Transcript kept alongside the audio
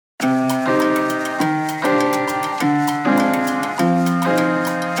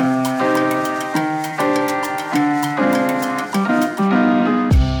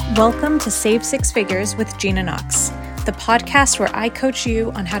Welcome to Save Six Figures with Gina Knox, the podcast where I coach you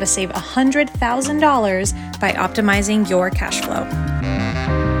on how to save $100,000 by optimizing your cash flow.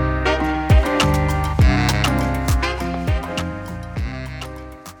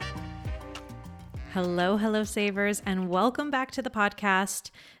 Hello, savers, and welcome back to the podcast.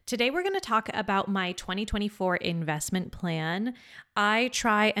 Today, we're going to talk about my 2024 investment plan. I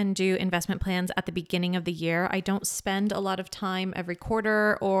try and do investment plans at the beginning of the year. I don't spend a lot of time every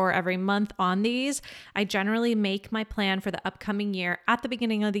quarter or every month on these. I generally make my plan for the upcoming year at the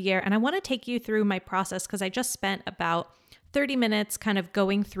beginning of the year, and I want to take you through my process because I just spent about 30 minutes kind of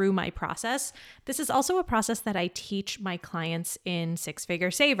going through my process. This is also a process that I teach my clients in Six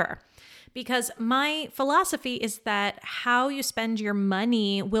Figure Saver, because my philosophy is that how you spend your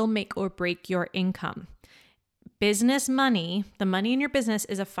money will make or break your income. Business money, the money in your business,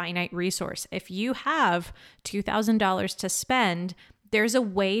 is a finite resource. If you have $2,000 to spend, there's a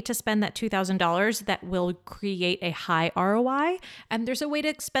way to spend that $2,000 that will create a high ROI, and there's a way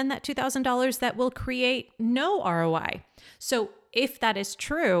to spend that $2,000 that will create no ROI. So if that is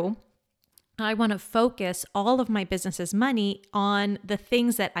true, I want to focus all of my business's money on the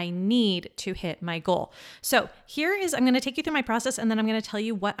things that I need to hit my goal. So I'm going to take you through my process, and then I'm going to tell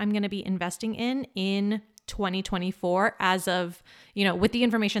you what I'm going to be investing in 2024 as of, with the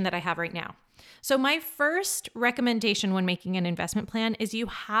information that I have right now. So my first recommendation when making an investment plan is you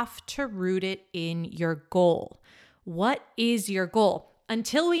have to root it in your goal. What is your goal?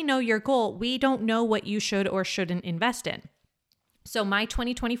 Until we know your goal, we don't know what you should or shouldn't invest in. So my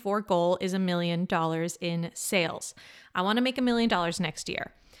 2024 goal is $1 million in sales. I want to make $1 million next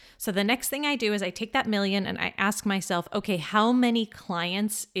year. So the next thing I do is I take that million and I ask myself, okay, how many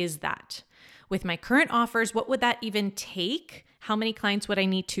clients is that? With my current offers, what would that even take? How many clients would I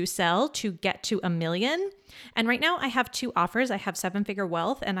need to sell to get to $1 million? And right now I have two offers. I have Seven Figure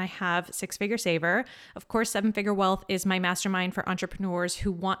Wealth and I have Six Figure Saver. Of course, Seven Figure Wealth is my mastermind for entrepreneurs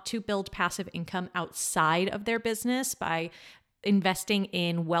who want to build passive income outside of their business by investing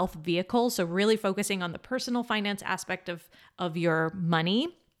in wealth vehicles. So really focusing on the personal finance aspect of your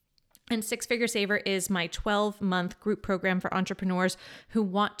money. And Six Figure Saver is my 12-month group program for entrepreneurs who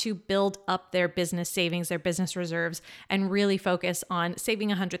want to build up their business savings, their business reserves, and really focus on saving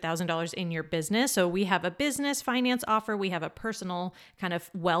 $100,000 in your business. So we have a business finance offer. We have a personal kind of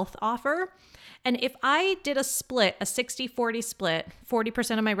wealth offer. And if I did a split, a 60-40 split,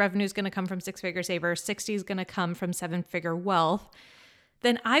 40% of my revenue is going to come from Six Figure Saver, 60 is going to come from Seven Figure Wealth,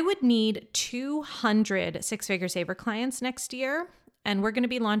 then I would need 200 Six Figure Saver clients next year. And we're going to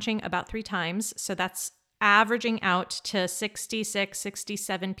be launching about 3 times. So that's averaging out to 66,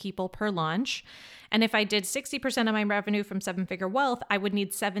 67 people per launch. And if I did 60% of my revenue from Seven Figure Wealth, I would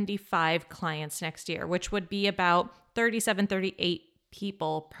need 75 clients next year, which would be about 37, 38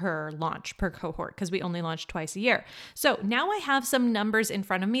 people per launch, per cohort, because we only launch twice a year. So now I have some numbers in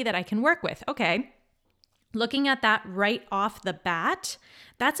front of me that I can work with. Okay. Looking at that right off the bat,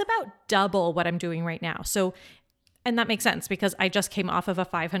 that's about double what I'm doing right now. And that makes sense because I just came off of a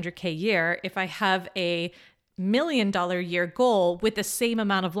 $500K year. If I have a $1 million year goal with the same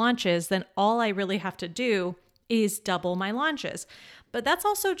amount of launches, then all I really have to do is double my launches. But that's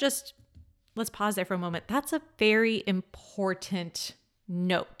also let's pause there for a moment. That's a very important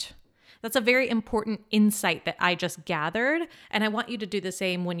note. That's a very important insight that I just gathered. And I want you to do the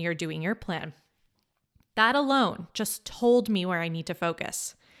same when you're doing your plan. That alone just told me where I need to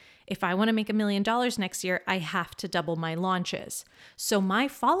focus. If I want to make $1 million next year, I have to double my launches. So my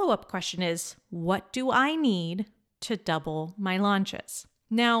follow-up question is, what do I need to double my launches?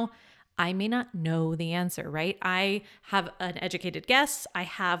 Now, I may not know the answer, right? I have an educated guess. I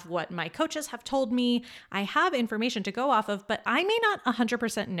have what my coaches have told me. I have information to go off of, but I may not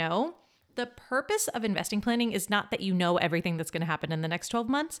 100% know. The purpose of investing planning is not that you know everything that's going to happen in the next 12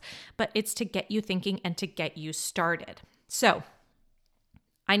 months, but it's to get you thinking and to get you started. So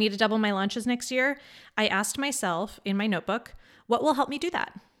I need to double my launches next year. I asked myself in my notebook, what will help me do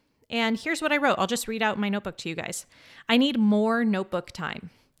that? And here's what I wrote. I'll just read out my notebook to you guys. I need more notebook time.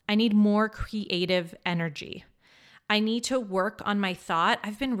 I need more creative energy. I need to work on my thought.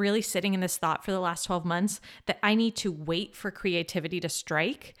 I've been really sitting in this thought for the last 12 months that I need to wait for creativity to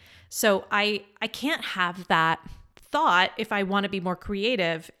strike. So I can't have that thought if I want to be more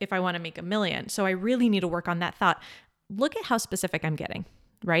creative, if I want to make $1 million. So I really need to work on that thought. Look at how specific I'm getting.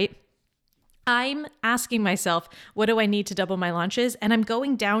 Right? I'm asking myself, what do I need to double my launches? And I'm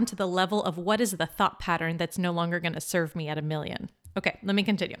going down to the level of what is the thought pattern that's no longer going to serve me at $1 million. Okay, let me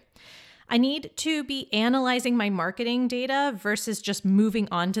continue. I need to be analyzing my marketing data versus just moving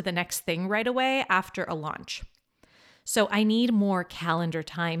on to the next thing right away after a launch. So I need more calendar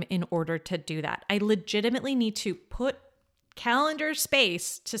time in order to do that. I legitimately need to put calendar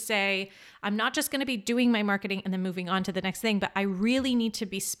space to say, I'm not just going to be doing my marketing and then moving on to the next thing, but I really need to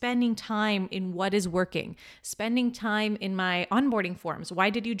be spending time in what is working, spending time in my onboarding forms. Why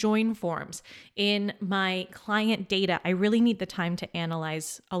did you join forms? In my client data, I really need the time to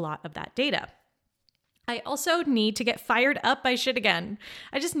analyze a lot of that data. I also need to get fired up by shit again.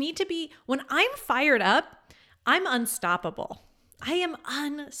 I just need to be, when I'm fired up, I'm unstoppable. I am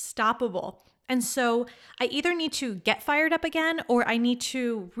unstoppable. And so I either need to get fired up again, or I need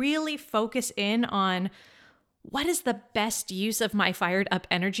to really focus in on what is the best use of my fired up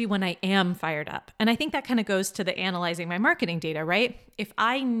energy when I am fired up. And I think that kind of goes to the analyzing my marketing data, right? If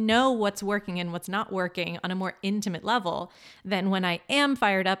I know what's working and what's not working on a more intimate level, then when I am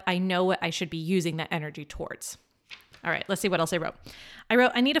fired up, I know what I should be using that energy towards. All right, let's see what else I wrote.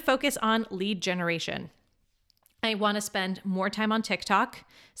 I need to focus on lead generation. I want to spend more time on TikTok,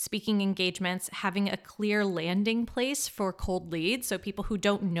 speaking engagements, having a clear landing place for cold leads. So people who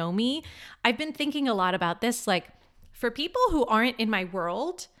don't know me, I've been thinking a lot about this. Like for people who aren't in my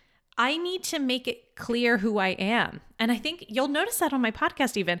world, I need to make it clear who I am. And I think you'll notice that on my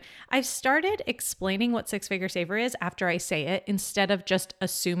podcast even. I've started explaining what Six Figure Saver is after I say it, instead of just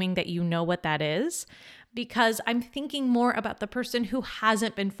assuming that you know what that is, because I'm thinking more about the person who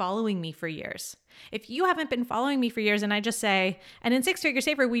hasn't been following me for years. If you haven't been following me for years and I just say, and in Six Figure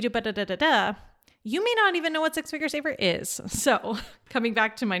Saver, we do ba-da-da-da-da, you may not even know what Six Figure Saver is. So coming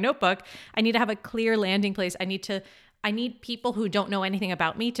back to my notebook, I need to have a clear landing place. I need people who don't know anything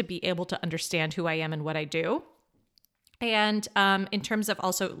about me to be able to understand who I am and what I do. And in terms of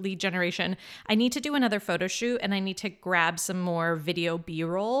also lead generation, I need to do another photo shoot and I need to grab some more video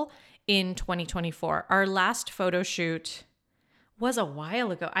B-roll in 2024. Our last photo shoot was a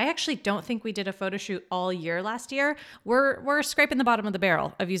while ago. I actually don't think we did a photo shoot all year last year. We're scraping the bottom of the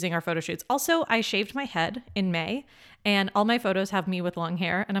barrel of using our photo shoots. Also, I shaved my head in May and all my photos have me with long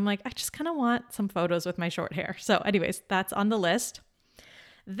hair. And I'm like, I just kind of want some photos with my short hair. So anyways, that's on the list.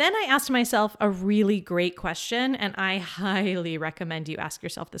 Then I asked myself a really great question, and I highly recommend you ask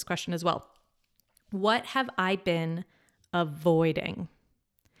yourself this question as well. What have I been avoiding?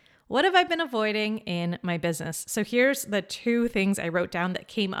 What have I been avoiding in my business? So here's the two things I wrote down that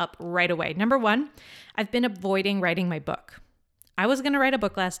came up right away. Number one, I've been avoiding writing my book. I was going to write a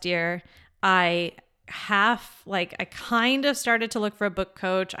book last year. I kind of started to look for a book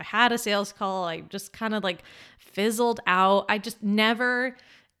coach. I had a sales call. I just kind of fizzled out. I just never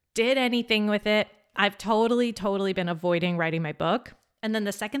did anything with it. I've totally been avoiding writing my book. And then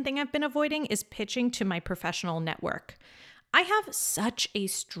the second thing I've been avoiding is pitching to my professional network. I have such a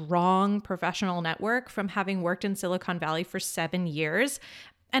strong professional network from having worked in Silicon Valley for 7 years.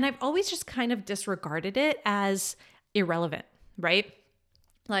 And I've always just kind of disregarded it as irrelevant, right?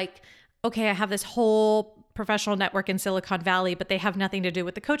 Like, okay, I have this whole professional network in Silicon Valley, but they have nothing to do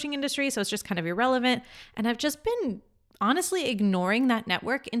with the coaching industry. So it's just kind of irrelevant. And I've just been honestly ignoring that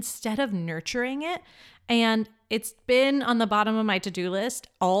network instead of nurturing it. And it's been on the bottom of my to-do list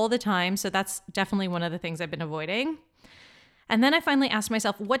all the time. So that's definitely one of the things I've been avoiding. And then I finally asked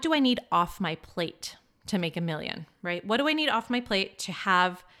myself, what do I need off my plate to make $1 million, right? What do I need off my plate to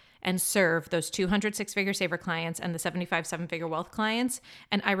have and serve those 200 six-figure saver clients and the 75 seven-figure wealth clients?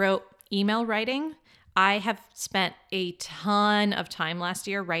 And I wrote email writing. I have spent a ton of time last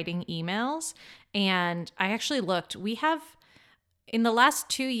year writing emails. And I actually looked, in the last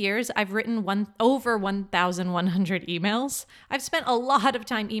 2 years, I've written over 1,100 emails. I've spent a lot of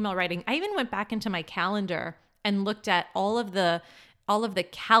time email writing. I even went back into my calendar and looked at all of the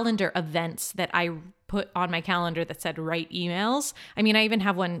calendar events that I put on my calendar that said write emails. I mean, I even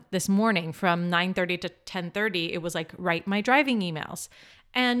have one this morning from 9:30 to 10:30. It was like write my driving emails.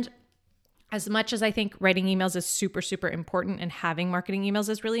 And as much as I think writing emails is super, super important and having marketing emails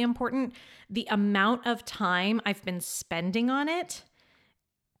is really important, the amount of time I've been spending on it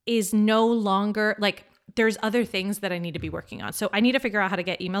is no longer there's other things that I need to be working on. So I need to figure out how to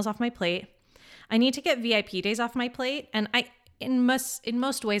get emails off my plate. I need to get VIP days off my plate. And in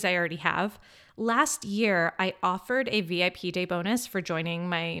most ways, I already have. Last year, I offered a VIP day bonus for joining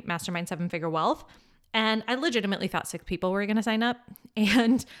my Mastermind 7-Figure Wealth. And I legitimately thought 6 people were going to sign up.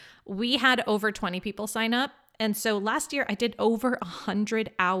 And we had over 20 people sign up. And so last year, I did over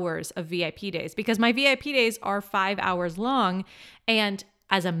 100 hours of VIP days because my VIP days are 5 hours long. And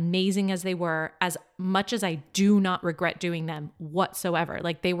as amazing as they were, as much as I do not regret doing them whatsoever,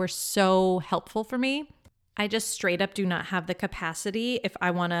 they were so helpful for me. I just straight up do not have the capacity, if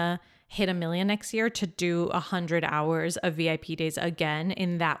I want to hit $1 million next year, to do 100 hours of VIP days again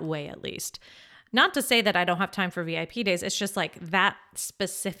in that way, at least. Not to say that I don't have time for VIP days. It's just like that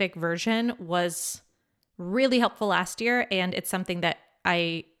specific version was really helpful last year. And it's something that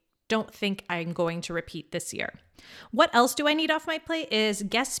I don't think I'm going to repeat this year. What else do I need off my plate is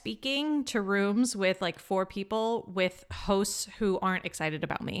guest speaking to rooms with like 4 people with hosts who aren't excited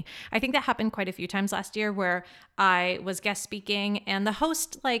about me. I think that happened quite a few times last year where I was guest speaking and the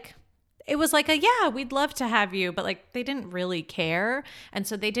host it was like yeah, we'd love to have you, but like they didn't really care. And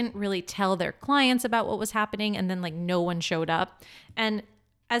so they didn't really tell their clients about what was happening. And then like no one showed up. And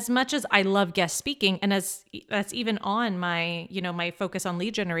as much as I love guest speaking, and as that's even on my, my focus on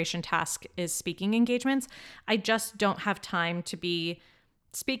lead generation task is speaking engagements, I just don't have time to be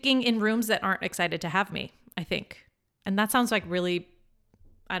speaking in rooms that aren't excited to have me, I think. And that sounds like really,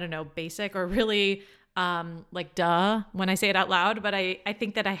 I don't know, basic or really like duh when I say it out loud, but I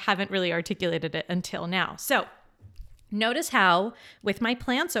think that I haven't really articulated it until now. So notice how with my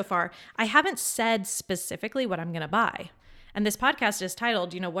plan so far, I haven't said specifically what I'm going to buy. And this podcast is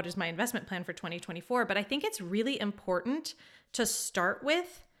titled, what is my investment plan for 2024? But I think it's really important to start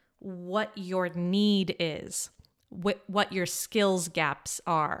with what your need is, what your skills gaps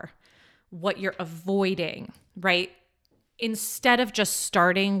are, what you're avoiding, right? Instead of just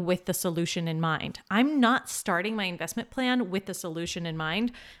starting with the solution in mind. I'm not starting my investment plan with the solution in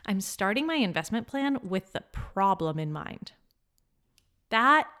mind. I'm starting my investment plan with the problem in mind.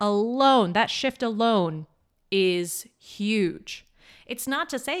 That shift alone is huge. It's not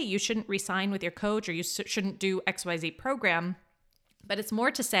to say you shouldn't re-sign with your coach or you shouldn't do XYZ program, but it's more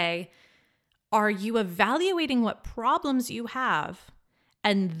to say, are you evaluating what problems you have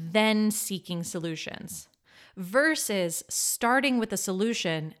and then seeking solutions versus starting with a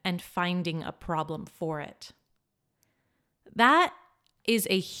solution and finding a problem for it? That is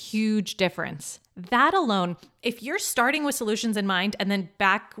a huge difference. That alone, if you're starting with solutions in mind and then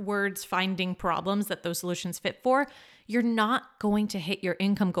backwards finding problems that those solutions fit for, you're not going to hit your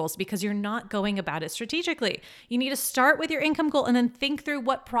income goals because you're not going about it strategically. You need to start with your income goal and then think through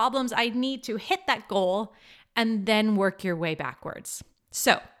what problems I need to hit that goal and then work your way backwards.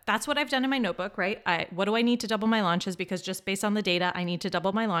 So that's what I've done in my notebook, right? What do I need to double my launches? Because just based on the data, I need to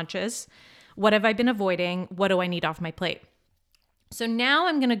double my launches. What have I been avoiding? What do I need off my plate? So now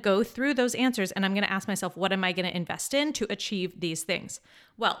I'm going to go through those answers and I'm going to ask myself, what am I going to invest in to achieve these things?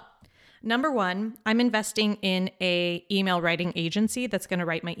 Well, number 1, I'm investing in a email writing agency that's going to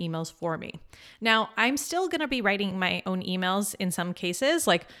write my emails for me. Now, I'm still going to be writing my own emails in some cases,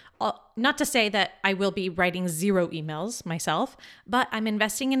 not to say that I will be writing 0 emails myself, but I'm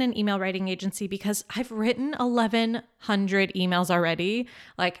investing in an email writing agency because I've written 1,100 emails already.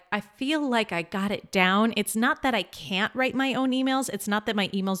 I feel like I got it down. It's not that I can't write my own emails. It's not that my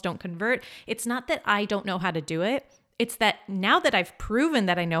emails don't convert. It's not that I don't know how to do it. It's that now that I've proven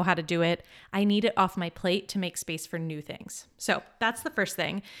that I know how to do it, I need it off my plate to make space for new things. So that's the first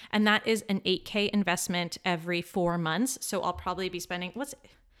thing. And that is an $8,000 investment every 4 months. So I'll probably be spending, what's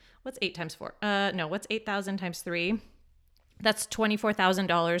 8 times 4? What's 8,000 times 3? That's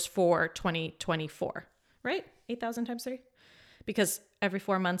 $24,000 for 2024, right? 8,000 times 3? Because every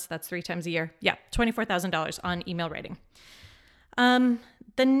 4 months, that's 3 times a year. Yeah, $24,000 on email writing.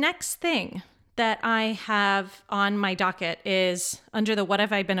 The next thing that I have on my docket is under the what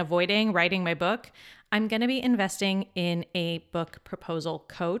have I been avoiding, writing my book. I'm going to be investing in a book proposal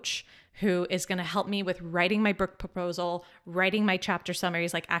coach who is going to help me with writing my book proposal, writing my chapter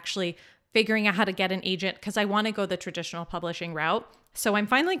summaries, actually figuring out how to get an agent because I want to go the traditional publishing route. So I'm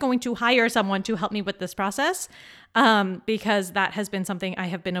finally going to hire someone to help me with this process because that has been something I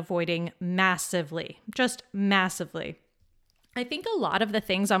have been avoiding massively, just massively. I think a lot of the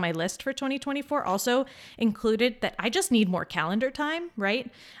things on my list for 2024 also included that I just need more calendar time,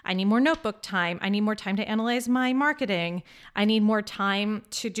 right? I need more notebook time. I need more time to analyze my marketing. I need more time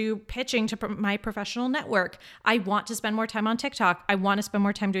to do pitching to my professional network. I want to spend more time on TikTok. I want to spend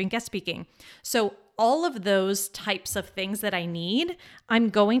more time doing guest speaking. So all of those types of things that I need, I'm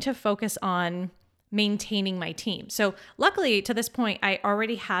going to focus on maintaining my team. So luckily to this point, I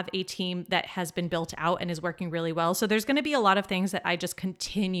already have a team that has been built out and is working really well. So there's going to be a lot of things that I just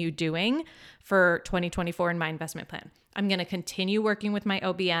continue doing for 2024 in my investment plan. I'm going to continue working with my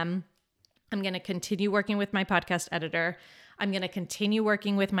OBM. I'm going to continue working with my podcast editor. I'm going to continue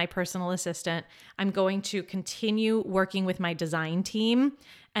working with my personal assistant. I'm going to continue working with my design team.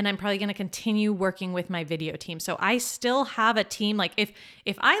 And I'm probably going to continue working with my video team. So I still have a team. If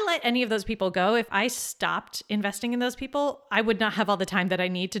I let any of those people go, if I stopped investing in those people, I would not have all the time that I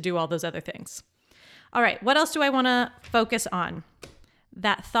need to do all those other things. All right, what else do I want to focus on?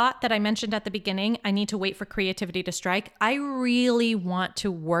 that thought that I mentioned at the beginning, I need to wait for creativity to strike. I really want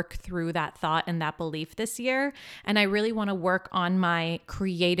to work through that thought and that belief this year. And I really want to work on my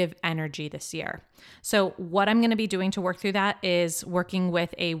creative energy this year. So what I'm going to be doing to work through that is working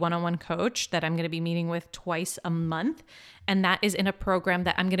with a one-on-one coach that I'm going to be meeting with twice a month. And that is in a program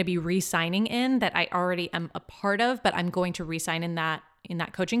that I'm going to be re-signing in that I already am a part of, but I'm going to re-sign in that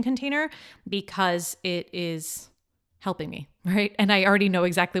coaching container because it is helping me, right? And I already know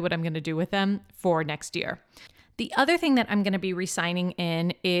exactly what I'm going to do with them for next year. The other thing that I'm going to be re-signing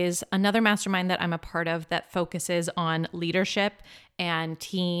in is another mastermind that I'm a part of that focuses on leadership and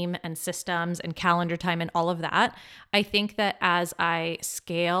team and systems and calendar time and all of that. I think that as I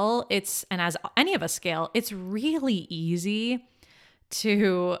scale, and as any of us scale, it's really easy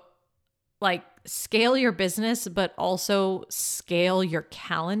to like scale your business, but also scale your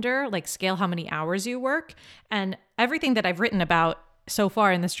calendar, like scale how many hours you work. And everything that I've written about so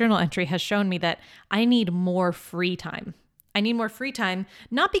far in this journal entry has shown me that I need more free time. I need more free time,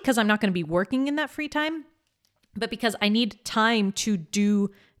 not because I'm not going to be working in that free time, but because I need time to do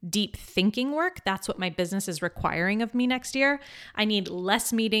deep thinking work. That's what my business is requiring of me next year. I need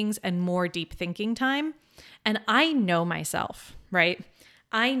less meetings and more deep thinking time. And I know myself, right?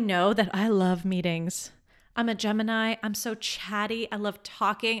 I know that I love meetings. I'm a Gemini. I'm so chatty. I love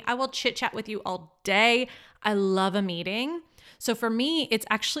talking. I will chit chat with you all day. I love a meeting. So for me, it's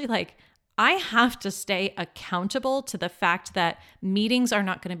actually like I have to stay accountable to the fact that meetings are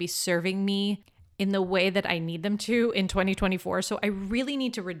not going to be serving me in the way that I need them to in 2024. So I really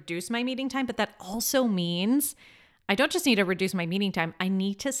need to reduce my meeting time, but that also means I don't just need to reduce my meeting time. I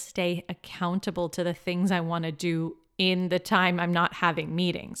need to stay accountable to the things I want to do in the time I'm not having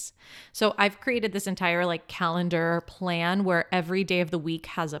meetings. So I've created this entire like calendar plan where every day of the week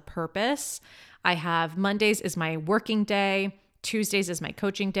has a purpose. I have Mondays is my working day, Tuesdays is my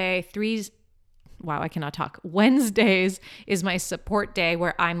coaching day, Wednesdays is my support day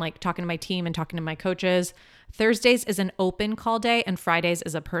where I'm like talking to my team and talking to my coaches. Thursdays is an open call day and Fridays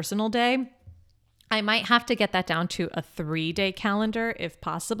is a personal day. I might have to get that down to a 3-day calendar if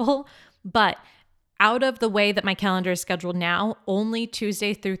possible, but out of the way that my calendar is scheduled now, only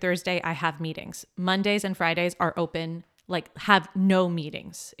Tuesday through Thursday I have meetings. Mondays and Fridays are open, like have no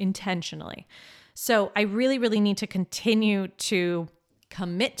meetings intentionally. So I really, really need to continue to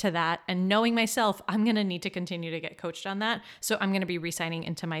commit to that. And knowing myself, I'm going to need to continue to get coached on that. So I'm going to be re-signing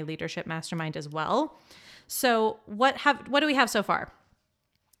into my leadership mastermind as well. So what do we have so far?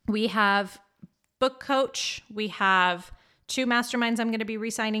 We have book coach. We have 2 masterminds I'm going to be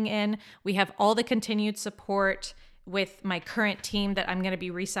re-signing in. We have all the continued support with my current team that I'm going to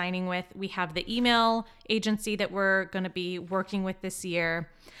be re-signing with. We have the email agency that we're going to be working with this year.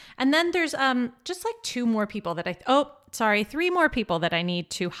 And then there's just like 3 more people that I need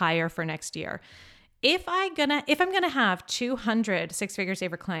to hire for next year. If I'm gonna have 200 six-figure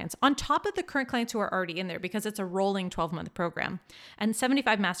saver clients on top of the current clients who are already in there, because it's a rolling 12-month program, and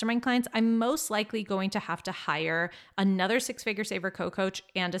 75 mastermind clients, I'm most likely going to have to hire another six-figure saver co-coach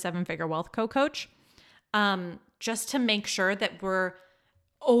and a 7-figure wealth co-coach, just to make sure that we're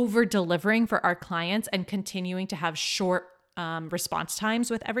over-delivering for our clients and continuing to have short response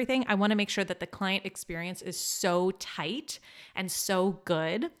times with everything. I want to make sure that the client experience is so tight and so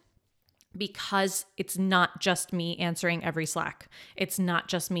good, because it's not just me answering every Slack. It's not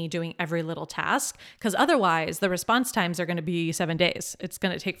just me doing every little task, because otherwise the response times are going to be 7 days. It's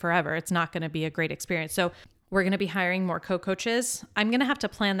going to take forever. It's not going to be a great experience. So we're going to be hiring more co-coaches. I'm going to have to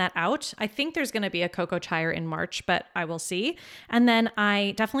plan that out. I think there's going to be a co-coach hire in March, but I will see. And then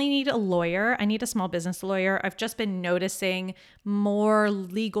I definitely need a lawyer. I need a small business lawyer. I've just been noticing more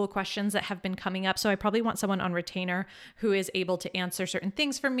legal questions that have been coming up. So I probably want someone on retainer who is able to answer certain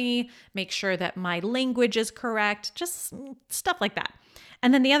things for me, make sure that my language is correct, just stuff like that.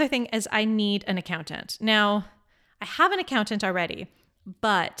 And then the other thing is I need an accountant. Now, I have an accountant already,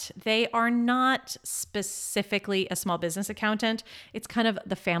 but they are not specifically a small business accountant. It's kind of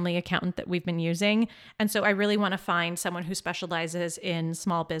the family accountant that we've been using. And so I really want to find someone who specializes in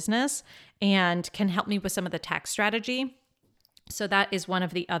small business and can help me with some of the tax strategy. So that is one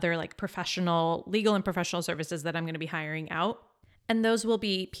of the other like legal and professional services that I'm going to be hiring out. And those will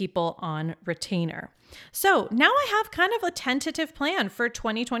be people on retainer. So now I have kind of a tentative plan for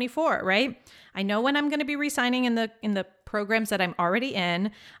 2024, right? I know when I'm going to be re-signing in the programs that I'm already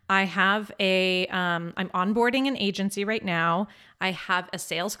in. I have I'm onboarding an agency right now. I have a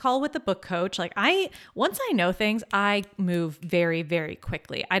sales call with the book coach. Once I know things, I move very, very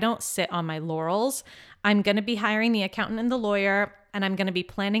quickly. I don't sit on my laurels. I'm going to be hiring the accountant and the lawyer, and I'm going to be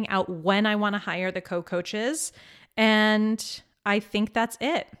planning out when I want to hire the co-coaches. And I think that's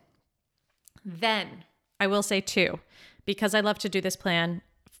it. Then I will say too, because I love to do this plan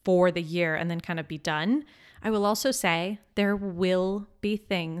for the year and then kind of be done, I will also say there will be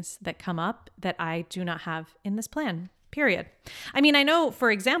things that come up that I do not have in this plan, period. I mean, I know,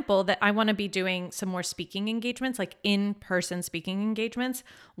 for example, that I want to be doing some more speaking engagements, like in-person speaking engagements.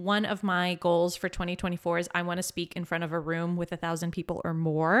 One of my goals for 2024 is I want to speak in front of a room with 1,000 people or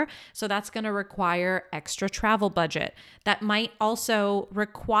more. So that's going to require extra travel budget. That might also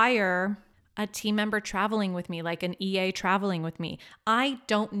require a team member traveling with me, like an EA traveling with me. I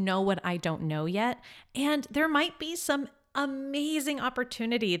don't know what I don't know yet. And there might be some amazing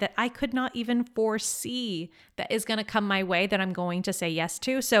opportunity that I could not even foresee that is going to come my way that I'm going to say yes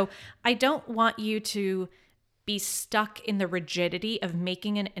to. So I don't want you to be stuck in the rigidity of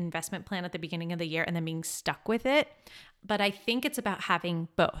making an investment plan at the beginning of the year and then being stuck with it. But I think it's about having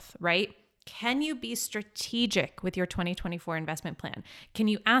both, right? Can you be strategic with your 2024 investment plan? Can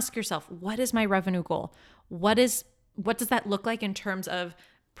you ask yourself, what is my revenue goal? What does that look like in terms of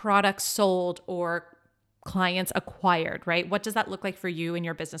products sold or clients acquired, right? What does that look like for you in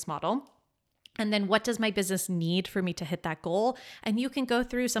your business model? And then what does my business need for me to hit that goal? And you can go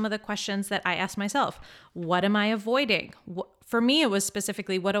through some of the questions that I asked myself. What am I avoiding? For me, it was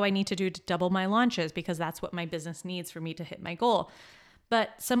specifically, what do I need to do to double my launches? Because that's what my business needs for me to hit my goal.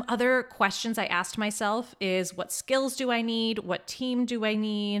 But some other questions I asked myself is, what skills do I need? What team do I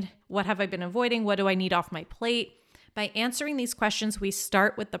need? What have I been avoiding? What do I need off my plate? By answering these questions, we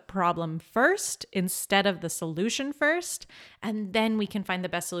start with the problem first instead of the solution first, and then we can find the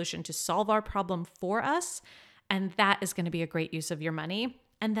best solution to solve our problem for us. And that is going to be a great use of your money.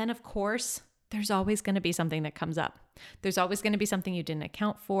 And then, of course, there's always going to be something that comes up. There's always going to be something you didn't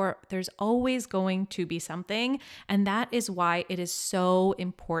account for. There's always going to be something. And that is why it is so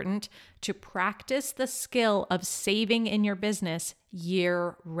important to practice the skill of saving in your business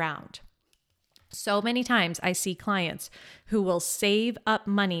year round. So many times I see clients who will save up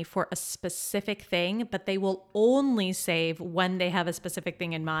money for a specific thing, but they will only save when they have a specific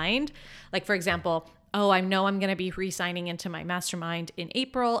thing in mind. Like, for example, I know I'm going to be re-signing into my mastermind in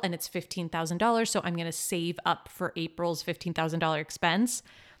April and it's $15,000. So I'm going to save up for April's $15,000 expense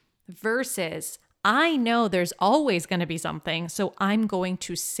versus I know there's always going to be something. So I'm going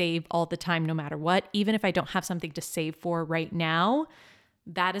to save all the time, no matter what, even if I don't have something to save for right now.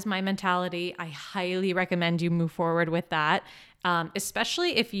 That is my mentality. I highly recommend you move forward with that,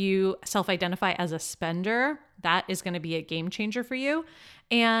 especially if you self-identify as a spender. That is going to be a game changer for you.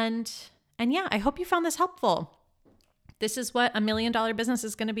 And yeah, I hope you found this helpful. This is what $1 million business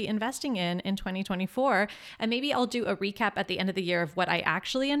is going to be investing in 2024. And maybe I'll do a recap at the end of the year of what I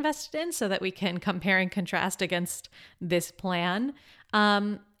actually invested in so that we can compare and contrast against this plan.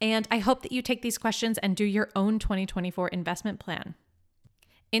 And I hope that you take these questions and do your own 2024 investment plan.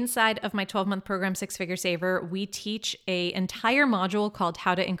 Inside of my 12-month program, Six Figure Saver, we teach an entire module called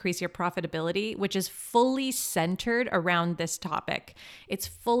How to Increase Your Profitability, which is fully centered around this topic. It's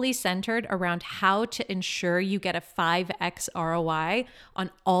fully centered around how to ensure you get a 5x ROI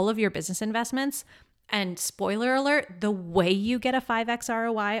on all of your business investments. And spoiler alert, the way you get a 5x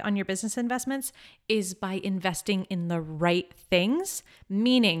ROI on your business investments is by investing in the right things,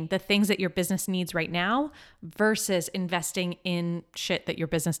 meaning the things that your business needs right now versus investing in shit that your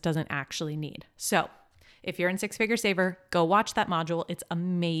business doesn't actually need. So if you're in Six Figure Saver, go watch that module. It's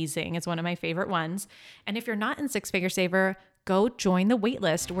amazing. It's one of my favorite ones. And if you're not in Six Figure Saver, go join the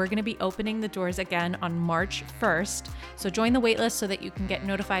waitlist. We're going to be opening the doors again on March 1st. So join the waitlist so that you can get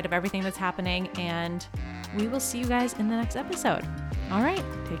notified of everything that's happening. And we will see you guys in the next episode. All right,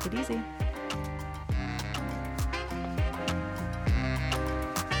 take it easy.